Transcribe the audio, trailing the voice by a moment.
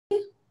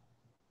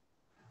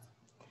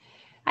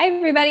Hi,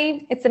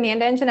 everybody. It's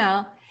Amanda and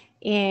Janelle,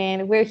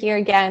 and we're here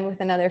again with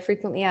another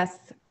Frequently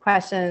Asked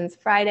Questions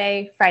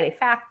Friday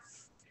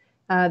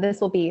FAQs. This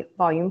will be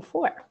volume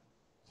 4.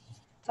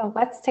 So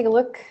let's take a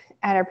look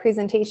at our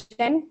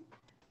presentation,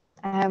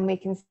 and we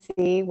can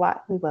see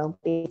what we will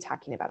be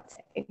talking about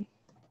today.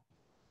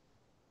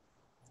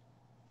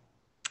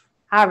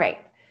 All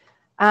right.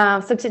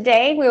 So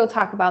today we will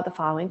talk about the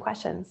following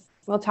questions.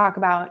 We'll talk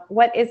about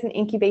what is an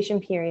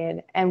incubation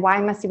period and why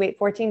must you wait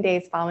 14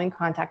 days following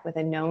contact with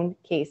a known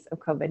case of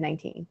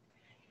COVID-19?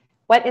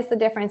 What is the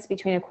difference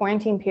between a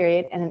quarantine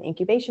period and an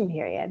incubation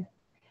period?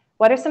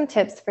 What are some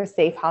tips for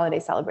safe holiday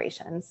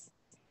celebrations?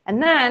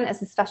 And then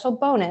as a special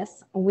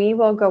bonus, we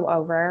will go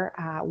over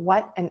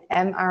what an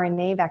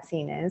mRNA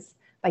vaccine is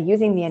by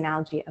using the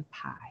analogy of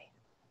pie.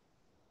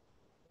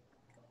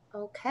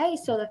 Okay,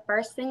 so the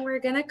first thing we're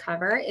going to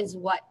cover is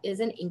what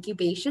is an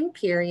incubation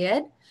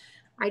period.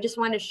 I just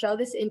want to show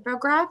this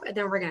infographic and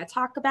then we're going to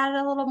talk about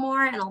it a little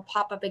more and I'll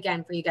pop up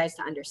again for you guys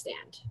to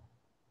understand.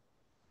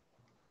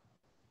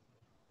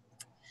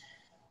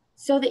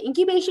 So the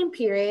incubation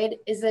period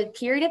is a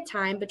period of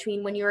time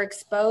between when you're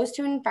exposed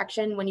to an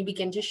infection when you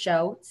begin to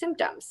show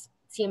symptoms.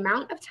 It's the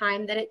amount of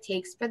time that it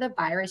takes for the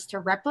virus to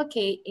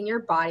replicate in your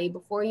body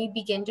before you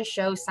begin to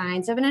show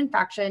signs of an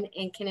infection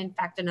and can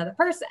infect another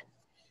person.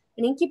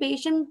 An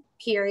incubation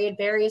period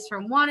varies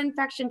from one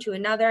infection to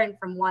another and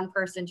from one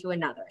person to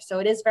another. So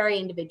it is very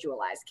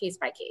individualized, case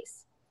by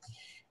case.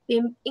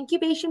 The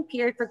incubation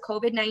period for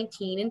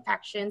COVID-19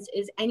 infections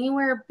is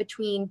anywhere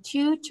between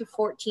 2 to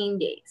 14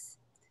 days.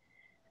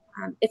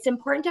 It's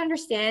important to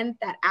understand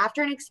that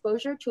after an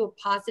exposure to a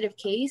positive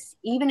case,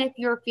 even if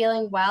you're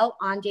feeling well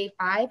on day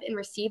 5 and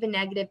receive a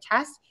negative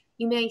test,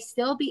 you may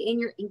still be in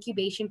your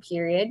incubation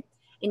period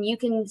and you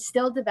can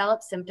still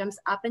develop symptoms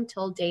up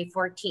until day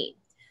 14.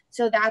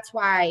 So that's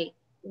why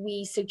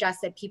we suggest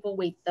that people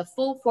wait the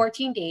full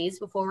 14 days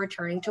before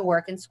returning to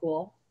work and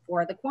school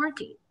for the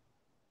quarantine.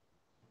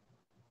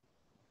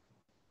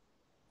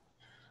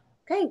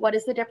 Okay, what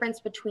is the difference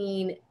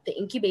between the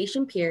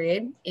incubation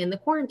period and the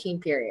quarantine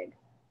period?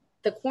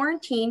 The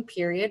quarantine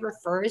period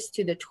refers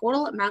to the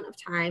total amount of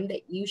time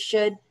that you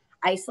should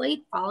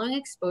isolate following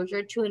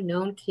exposure to a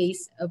known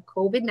case of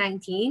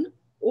COVID-19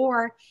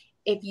 or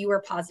if you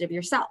are positive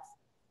yourself.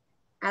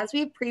 As we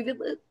have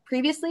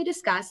previously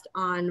discussed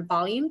on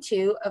volume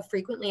 2 of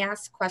Frequently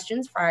Asked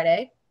Questions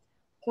Friday,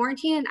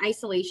 quarantine and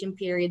isolation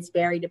periods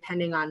vary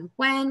depending on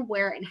when,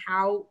 where, and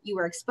how you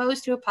were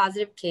exposed to a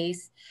positive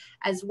case,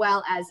 as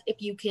well as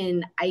if you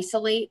can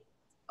isolate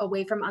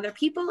away from other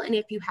people and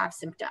if you have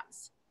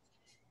symptoms.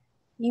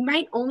 You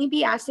might only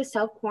be asked to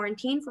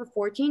self-quarantine for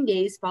 14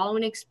 days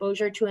following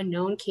exposure to a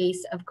known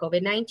case of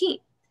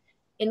COVID-19,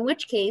 in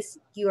which case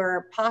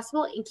your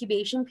possible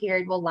incubation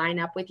period will line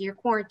up with your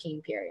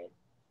quarantine period.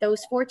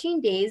 Those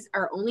 14 days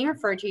are only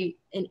referred to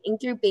an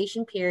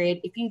incubation period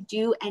if you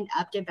do end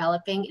up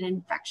developing an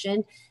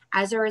infection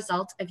as a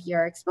result of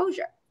your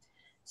exposure.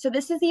 So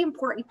this is the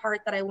important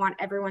part that I want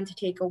everyone to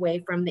take away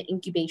from the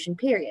incubation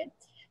period.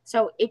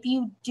 So if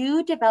you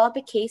do develop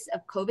a case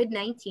of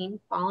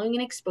COVID-19 following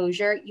an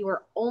exposure, you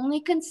are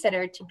only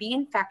considered to be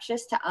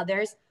infectious to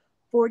others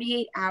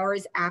 48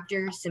 hours after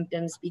your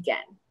symptoms begin.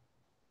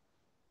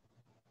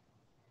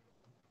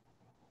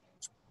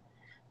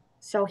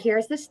 So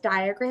here's this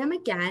diagram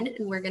again,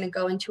 and we're going to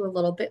go into a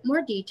little bit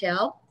more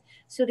detail.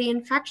 So the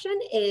infection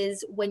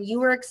is when you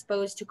were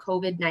exposed to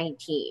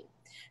COVID-19.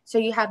 So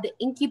you have the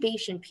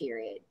incubation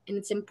period, and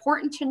it's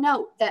important to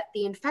note that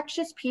the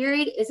infectious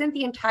period isn't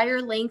the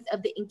entire length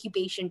of the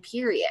incubation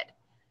period.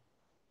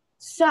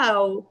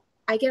 So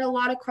I get a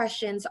lot of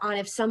questions on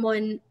if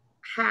someone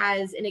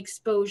has an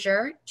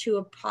exposure to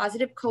a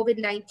positive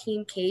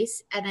COVID-19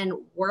 case and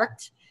then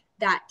worked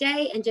that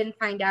day and didn't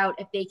find out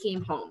if they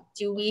came home.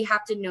 Do we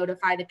have to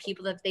notify the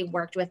people that they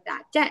worked with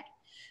that day?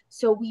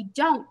 So we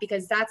don't,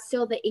 because that's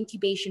still the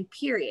incubation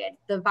period.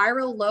 The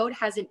viral load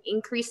hasn't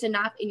increased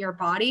enough in your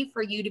body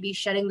for you to be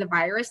shedding the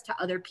virus to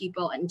other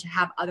people and to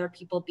have other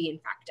people be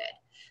infected.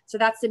 So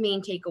that's the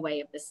main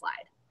takeaway of this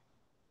slide.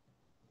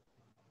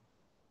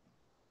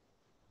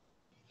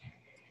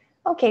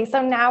 Okay,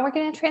 so now we're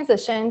going to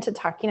transition to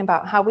talking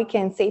about how we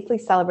can safely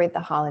celebrate the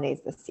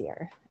holidays this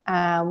year.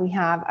 We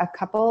have a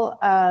couple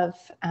of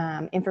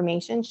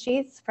information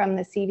sheets from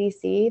the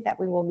CDC that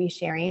we will be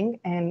sharing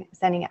and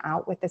sending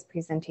out with this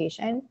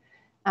presentation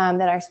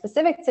that are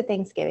specific to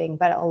Thanksgiving,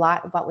 but a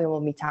lot of what we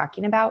will be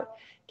talking about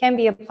can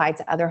be applied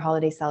to other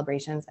holiday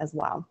celebrations as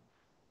well.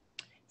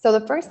 So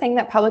the first thing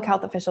that public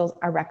health officials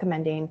are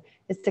recommending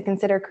is to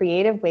consider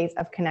creative ways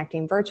of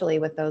connecting virtually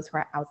with those who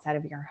are outside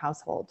of your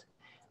household.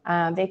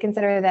 They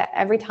consider that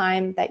every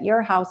time that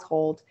your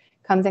household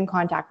comes in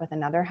contact with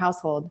another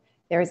household,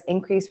 there is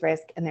increased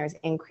risk and there's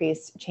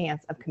increased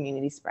chance of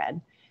community spread,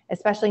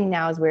 especially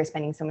now as we're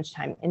spending so much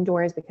time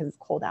indoors because it's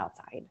cold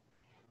outside.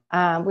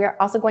 We are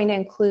also going to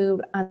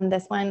include on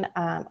this one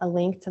a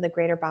link to the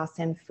Greater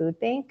Boston Food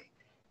Bank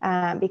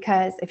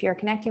because if you're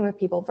connecting with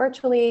people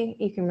virtually,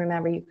 you can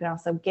remember you can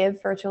also give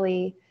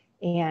virtually,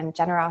 and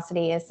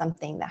generosity is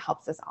something that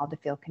helps us all to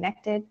feel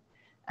connected.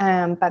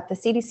 But the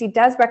CDC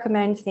does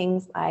recommend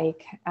things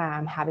like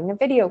having a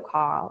video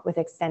call with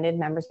extended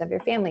members of your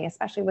family,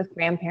 especially with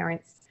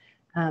grandparents,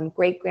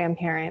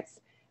 great-grandparents,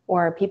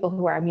 or people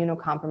who are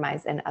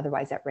immunocompromised and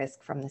otherwise at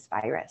risk from this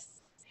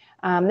virus.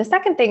 The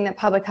second thing that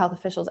public health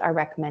officials are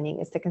recommending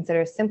is to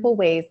consider simple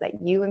ways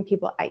that you and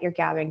people at your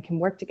gathering can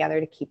work together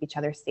to keep each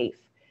other safe.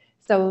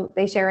 So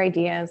they share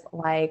ideas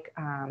like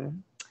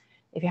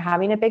if you're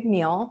having a big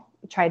meal,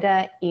 try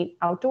to eat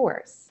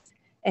outdoors.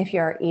 If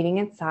you're eating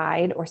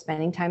inside or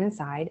spending time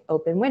inside,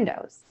 open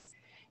windows.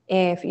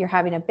 If you're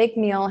having a big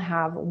meal,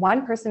 have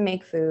one person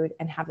make food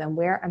and have them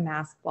wear a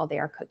mask while they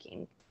are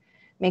cooking.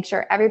 Make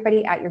sure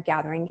everybody at your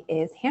gathering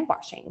is hand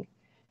washing.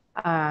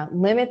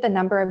 Limit the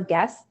number of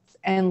guests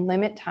and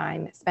limit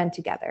time spent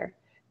together.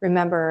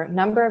 Remember,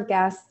 number of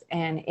guests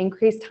and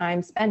increased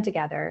time spent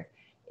together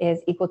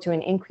is equal to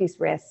an increased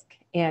risk.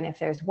 And if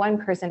there's one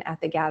person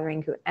at the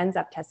gathering who ends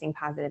up testing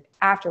positive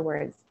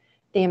afterwards,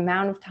 the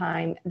amount of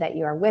time that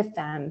you are with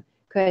them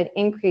could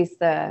increase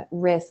the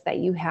risk that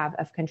you have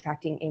of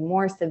contracting a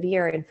more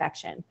severe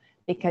infection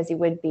because you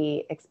would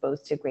be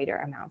exposed to greater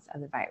amounts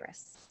of the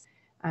virus.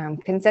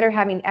 Consider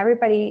having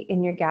everybody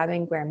in your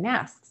gathering wear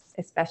masks,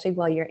 especially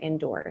while you're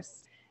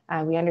indoors.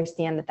 We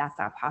understand that that's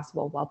not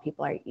possible while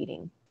people are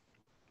eating.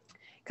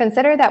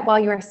 Consider that while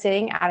you are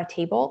sitting at a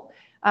table,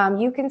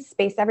 you can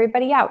space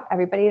everybody out.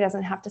 Everybody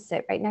doesn't have to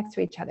sit right next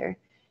to each other.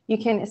 You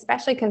can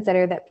especially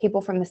consider that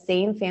people from the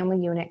same family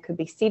unit could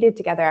be seated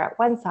together at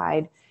one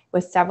side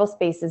with several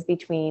spaces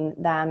between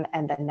them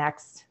and the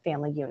next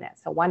family unit.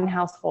 So one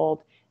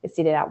household is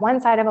seated at one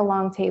side of a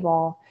long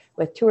table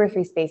with 2 or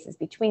 3 spaces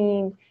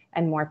between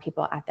and more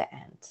people at the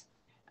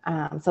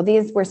end. So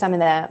these were some of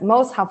the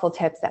most helpful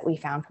tips that we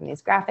found from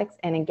these graphics.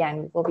 And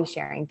again, we'll be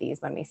sharing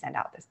these when we send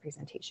out this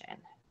presentation.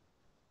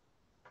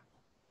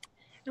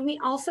 And we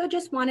also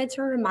just wanted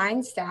to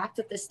remind staff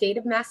that the state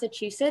of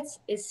Massachusetts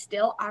is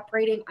still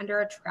operating under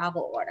a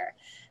travel order.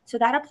 So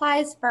that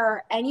applies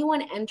for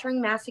anyone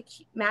entering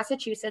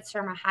Massachusetts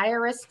from a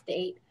higher risk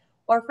state,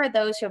 or for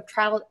those who have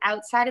traveled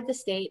outside of the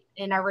state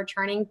and are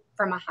returning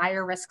from a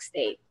higher risk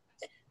state.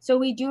 So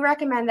we do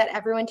recommend that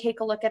everyone take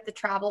a look at the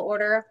travel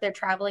order if they're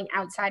traveling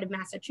outside of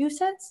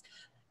Massachusetts.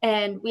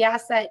 And we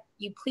ask that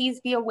you please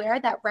be aware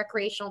that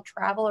recreational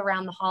travel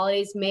around the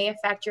holidays may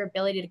affect your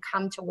ability to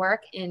come to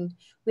work, and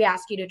we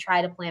ask you to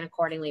try to plan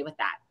accordingly with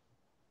that.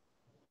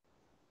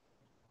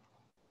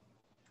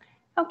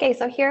 Okay,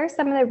 so here are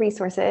some of the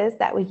resources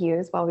that we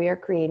use while we are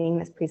creating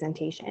this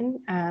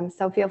presentation.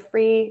 So feel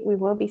free, we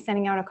will be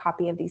sending out a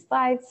copy of these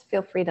slides.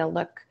 Feel free to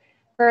look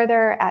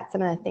further at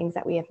some of the things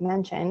that we have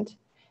mentioned.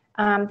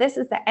 This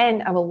is the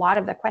end of a lot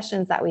of the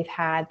questions that we've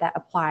had that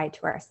apply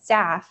to our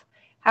staff.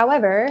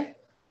 However,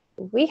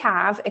 we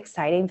have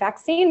exciting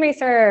vaccine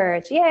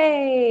research,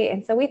 yay!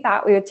 And so we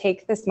thought we would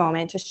take this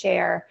moment to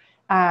share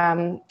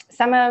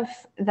some of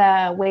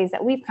the ways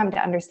that we've come to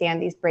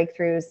understand these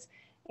breakthroughs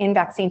in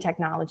vaccine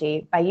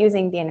technology by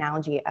using the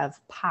analogy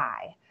of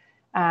pie.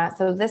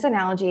 So this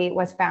analogy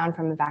was found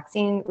from a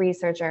vaccine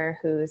researcher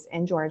who's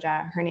in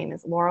Georgia. Her name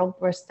is Laurel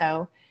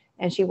Bristow,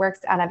 and she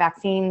works at a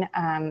vaccine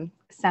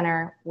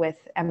center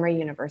with Emory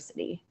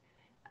University.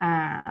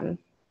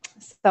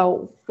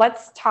 So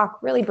let's talk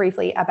really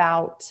briefly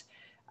about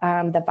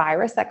the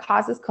virus that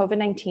causes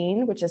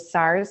COVID-19, which is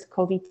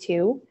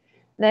SARS-CoV-2.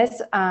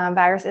 This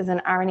virus is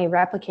an RNA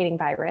replicating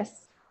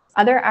virus.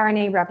 Other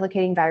RNA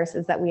replicating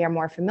viruses that we are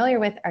more familiar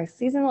with are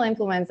seasonal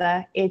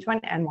influenza,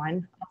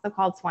 H1N1, also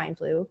called swine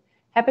flu,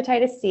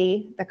 hepatitis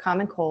C, the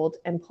common cold,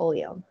 and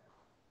polio.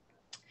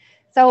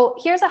 So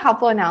here's a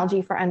helpful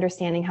analogy for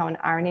understanding how an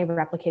RNA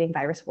replicating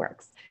virus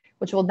works,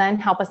 which will then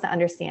help us to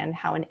understand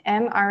how an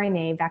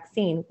mRNA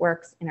vaccine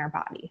works in our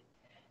body.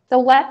 So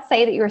let's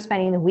say that you're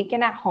spending the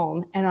weekend at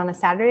home, and on a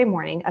Saturday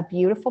morning, a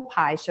beautiful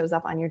pie shows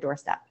up on your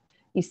doorstep.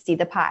 You see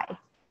the pie.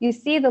 You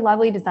see the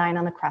lovely design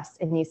on the crust,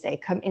 and you say,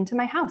 "Come into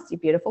my house, you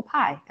beautiful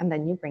pie," and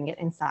then you bring it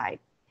inside.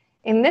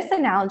 In this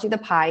analogy, the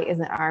pie is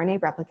an RNA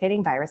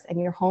replicating virus,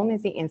 and your home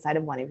is the inside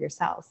of one of your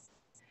cells.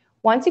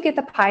 Once you get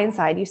the pie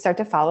inside, you start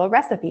to follow a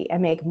recipe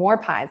and make more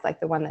pies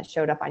like the one that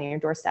showed up on your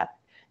doorstep.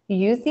 You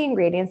use the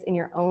ingredients in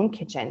your own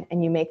kitchen,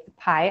 and you make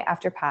pie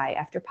after pie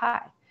after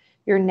pie.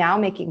 You're now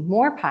making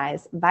more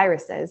pies,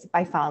 viruses,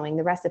 by following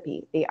the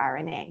recipe, the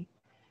RNA.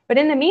 But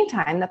in the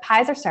meantime, the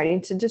pies are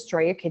starting to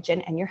destroy your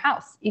kitchen and your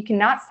house. You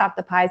cannot stop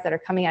the pies that are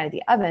coming out of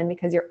the oven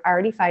because you're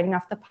already fighting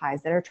off the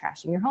pies that are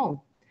trashing your home.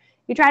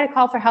 You try to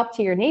call for help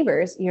to your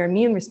neighbors, your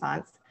immune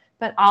response,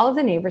 but all of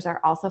the neighbors are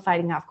also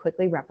fighting off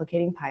quickly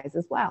replicating pies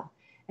as well,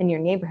 and your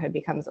neighborhood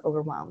becomes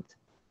overwhelmed.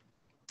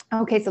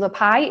 Okay, so the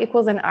pie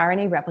equals an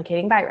RNA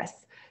replicating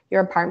virus.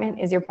 Your apartment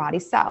is your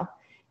body's cell.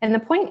 And the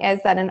point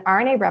is that an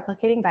RNA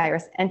replicating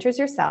virus enters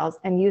your cells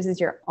and uses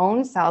your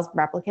own cell's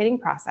replicating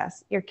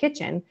process, your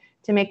kitchen,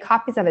 to make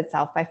copies of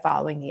itself by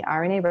following the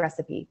RNA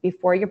recipe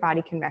before your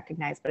body can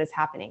recognize what is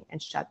happening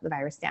and shut the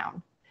virus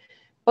down.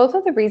 Both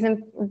of the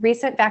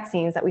recent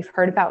vaccines that we've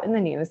heard about in the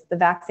news, the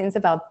vaccines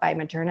developed by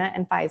Moderna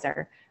and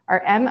Pfizer,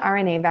 are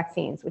mRNA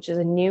vaccines, which is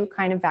a new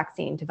kind of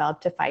vaccine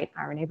developed to fight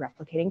RNA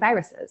replicating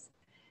viruses.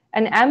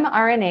 An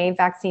mRNA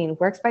vaccine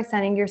works by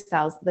sending your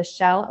cells the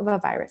shell of a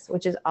virus,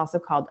 which is also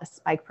called a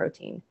spike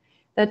protein.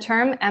 The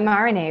term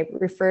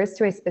mRNA refers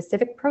to a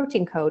specific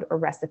protein code or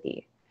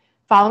recipe.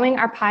 Following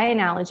our pie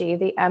analogy,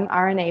 the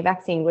mRNA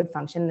vaccine would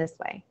function this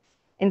way.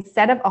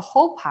 Instead of a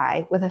whole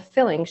pie with a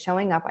filling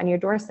showing up on your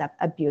doorstep,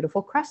 a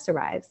beautiful crust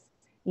arrives.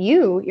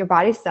 You, your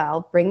body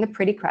cell, bring the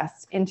pretty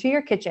crust into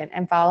your kitchen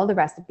and follow the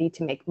recipe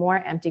to make more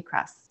empty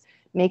crusts,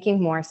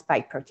 making more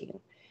spike protein.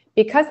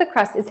 Because the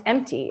crust is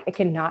empty, it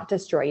cannot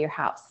destroy your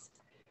house.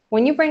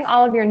 When you bring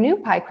all of your new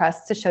pie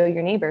crusts to show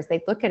your neighbors,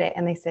 they look at it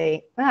and they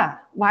say,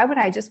 why would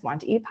I just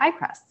want to eat pie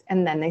crust?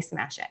 And then they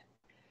smash it.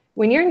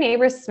 When your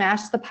neighbors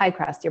smash the pie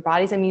crust, your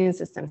body's immune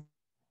system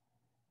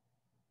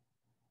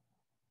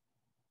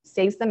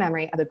saves the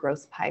memory of the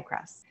gross pie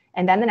crust.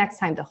 And then the next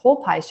time the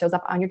whole pie shows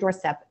up on your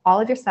doorstep, all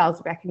of your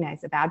cells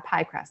recognize the bad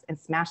pie crust and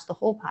smash the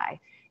whole pie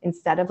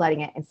instead of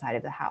letting it inside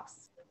of the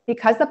house.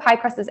 Because the pie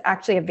crust is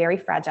actually a very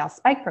fragile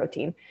spike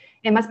protein,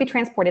 it must be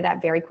transported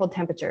at very cold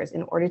temperatures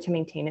in order to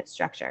maintain its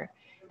structure.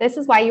 This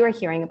is why you are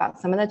hearing about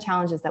some of the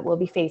challenges that will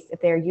be faced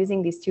if they are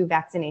using these two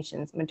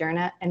vaccinations,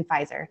 Moderna and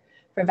Pfizer,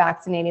 for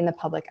vaccinating the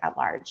public at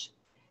large.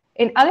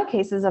 In other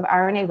cases of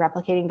RNA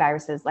replicating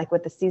viruses, like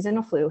with the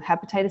seasonal flu,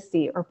 hepatitis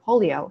C, or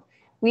polio,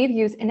 we've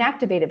used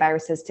inactivated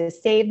viruses to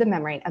save the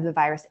memory of the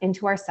virus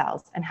into our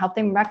cells and help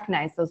them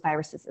recognize those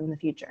viruses in the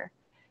future.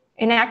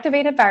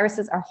 Inactivated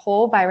viruses are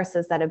whole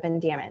viruses that have been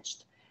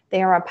damaged.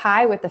 They are a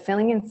pie with the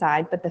filling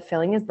inside, but the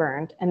filling is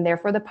burned, and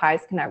therefore the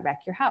pies cannot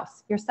wreck your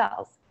house, your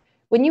cells.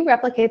 When you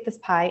replicate this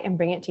pie and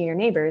bring it to your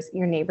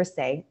neighbors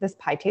say, this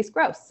pie tastes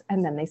gross,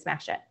 and then they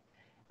smash it.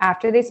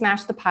 After they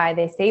smash the pie,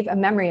 they save a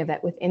memory of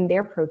it within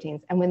their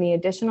proteins, and when the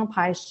additional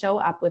pies show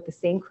up with the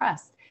same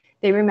crust,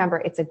 they remember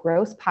it's a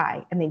gross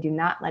pie, and they do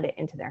not let it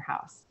into their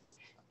house.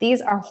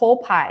 These are whole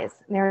pies.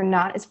 They're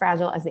not as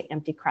fragile as the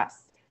empty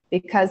crust.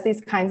 Because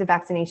these kinds of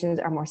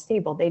vaccinations are more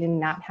stable, they do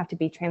not have to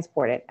be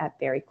transported at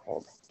very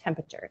cold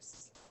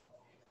temperatures.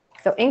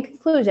 So in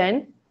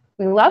conclusion,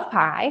 we love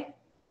pie,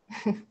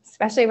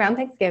 especially around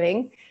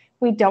Thanksgiving.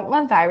 We don't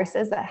love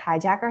viruses that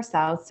hijack our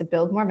cells to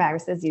build more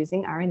viruses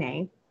using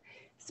RNA.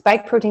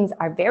 Spike proteins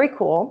are very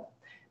cool,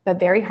 but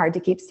very hard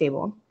to keep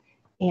stable.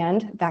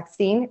 And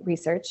vaccine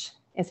research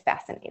is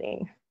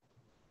fascinating.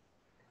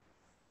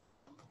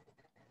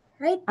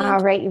 All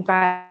right, you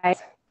guys.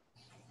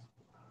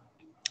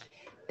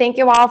 Thank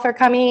you all for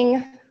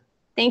coming.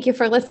 Thank you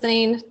for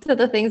listening to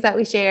the things that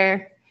we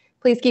share.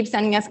 Please keep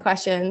sending us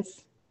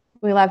questions.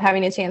 We love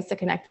having a chance to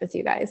connect with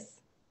you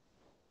guys.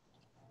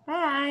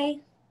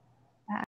 Bye.